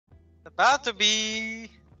About to be.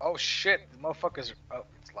 Oh shit, the motherfuckers. Oh,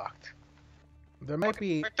 it's locked. There might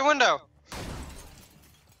be. Break the window.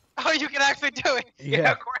 Oh, you can actually do it.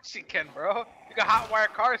 Yeah, of course you can, bro. You can hotwire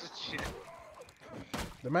cars and shit.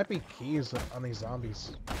 There might be keys on these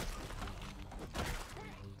zombies.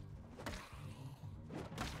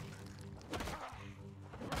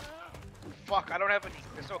 Fuck, I don't have any.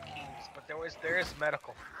 There's no keys, but there is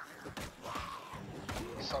medical.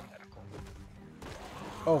 Some medical.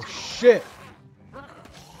 Oh shit!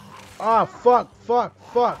 Ah, fuck, fuck,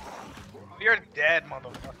 fuck! You're dead,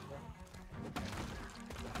 motherfucker.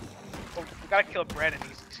 Oh, we gotta kill Brandon.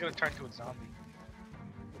 He's gonna turn to a zombie.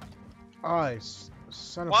 Ah,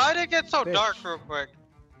 son of Why a did it get so bitch. dark real quick?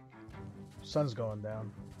 Sun's going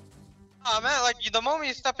down. Oh man, like the moment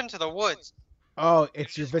you step into the woods. Oh,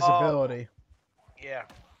 it's your visibility. Yeah.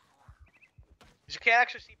 You can't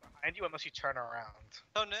actually see behind you unless you turn around.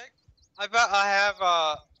 So Nick, I bet I have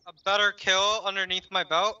a better kill underneath my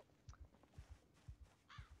belt.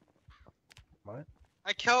 What?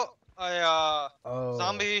 I killed a Oh.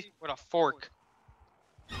 zombie with a fork.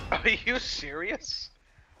 Are you serious?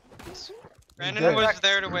 Brandon did. was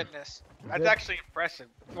there to witness. That's actually impressive.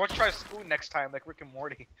 You want to try a spoon next time, like Rick and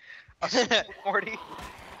Morty? A spoon, Morty?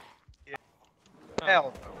 Yeah.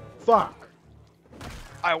 Hell no. Fuck!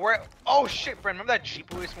 Oh shit, Brandon, remember that Jeep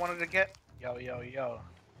we always wanted to get? Yo.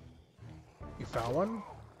 You found one?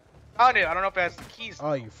 I don't know if it has the keys.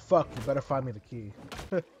 Oh, you fuck. You better find me the key.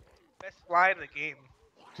 Best line of the game.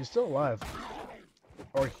 She's still alive.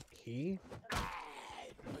 Or he?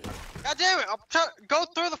 God damn it! Go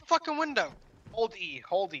through the fucking window. Hold E.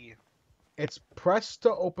 It's press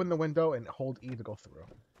to open the window and hold E to go through.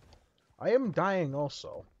 I am dying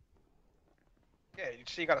also. Yeah, you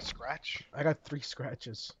see you got a scratch? I got 3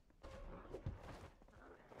 scratches.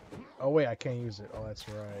 Oh wait, I can't use it. Oh, that's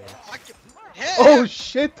right. Yeah. Oh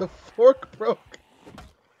shit, the fork broke.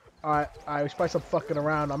 Alright, we should probably stop fucking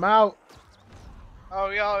around. I'm out. Oh,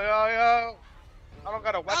 yo. I don't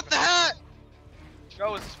got a weapon. Not the hat.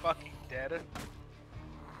 Joe is fucking dead.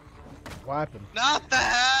 What happened? Not the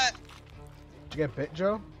hat. Did you get bit,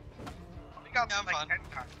 Joe? We got Yeah, I'm like fine. 10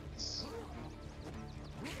 times.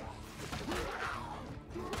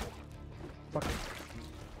 Fucking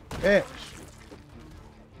bitch.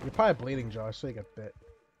 You're probably bleeding, Joe, so you get bit.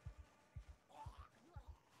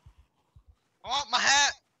 I want my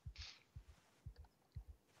hat.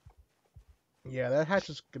 Yeah, that hatch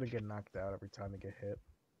is gonna get knocked out every time you get hit.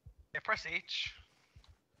 Yeah, press H.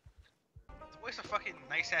 It's always a fucking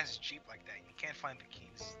nice ass Jeep like that. You can't find the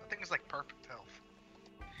keys. The thing is like perfect health.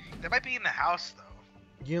 They might be in the house though.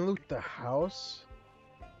 You can loot the house?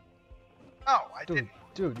 Oh, I Dude, didn't.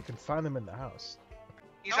 dude, you can find them in the house.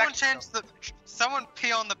 He's Someone actually- changed the. Someone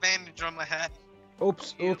pee on the bandage on my head.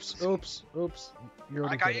 Oops. You- You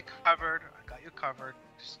already I got did you it. covered.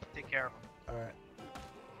 Just take care of him. Alright.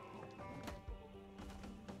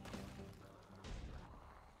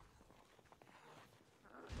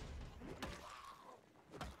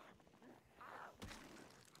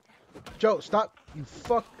 Joe, stop! You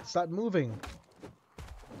fuck! Stop moving!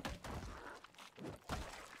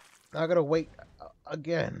 Now I gotta wait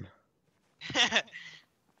again.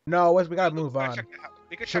 No, we gotta move on.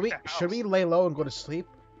 We could Should check the house. should we lay low and go to sleep?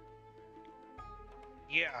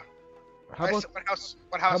 Yeah. How about What house?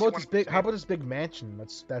 how you about want this to big stay? how about this big mansion?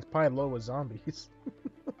 That's probably low with zombies.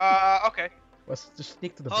 Okay. Let's just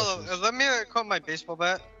sneak to the Hold bushes. on, let me equip my baseball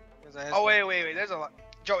bat. 'Cause I have Oh some- wait. There's a lot.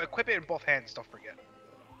 Joe, equip it in both hands. Don't forget.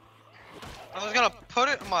 I was gonna put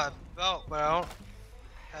it in my belt, but I don't.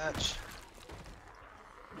 Hatch.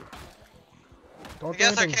 Don't I do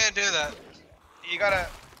guess I anything. can't do that. You gotta.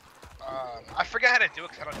 I forget how to do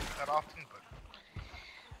it because I don't do it that often, but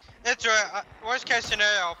It's right. Worst case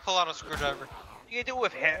scenario, I'll pull out a screwdriver. you can do it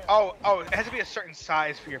with hand. Oh, it has to be a certain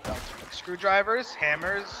size for your belt. Like screwdrivers,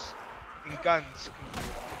 hammers, and guns.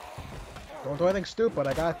 Don't do anything stupid.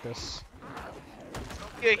 I got this.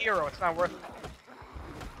 Don't be a hero. It's not worth it.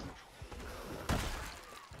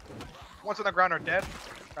 Ones on the ground are dead.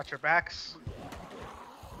 Got your backs.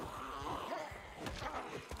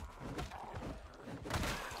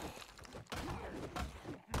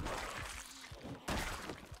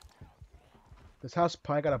 This house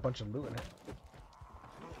probably got a bunch of loot in it.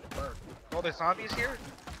 Oh, there's zombies here?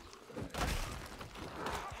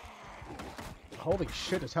 Holy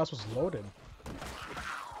shit, this house was loaded.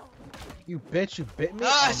 You bitch, you bit me?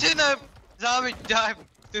 Ah, I seen the zombie dive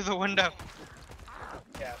through the window.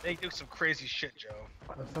 Yeah, they do some crazy shit, Joe.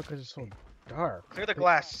 Why the fuck is it so dark? Clear the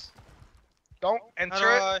glass. Don't How do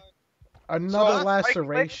enter it, I? Another So,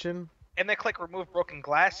 laceration. and then click remove broken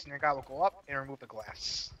glass, and your guy will go up and remove the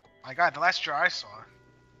glass. My god, the last jar I saw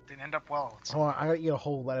didn't end up well. It's, Hold on, I gotta eat a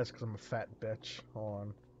whole lettuce because I'm a fat bitch. Hold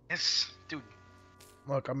on. dude.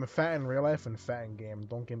 Look, I'm a fat in real life and fat in game.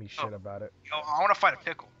 Don't give me shit about it. Yo, I want to fight a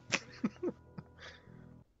pickle.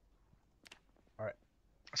 Alright.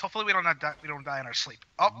 So hopefully we don't die in our sleep.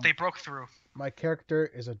 Oh, they broke through. My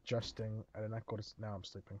character is adjusting. I did not go to. Now I'm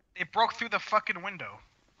sleeping. They broke through the fucking window.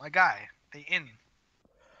 My guy, they in.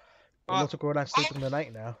 It looks like we're not sleeping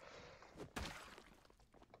tonight now.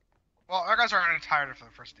 Well, our guys aren't tired for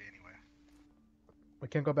the first day anyway. We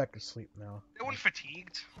can't go back to sleep now. They weren't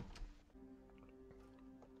fatigued.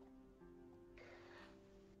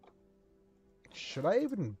 Should I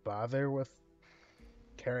even bother with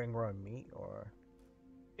carrying raw meat or?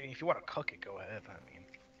 I mean, if you want to cook it, go ahead. I mean,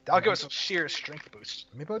 that'll give us a sheer strength boost.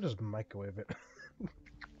 Maybe I'll just microwave it.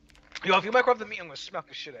 Yo, if you microwave the meat, I'm gonna smack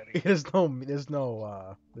the shit out of you.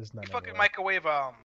 there's none. You fucking microwave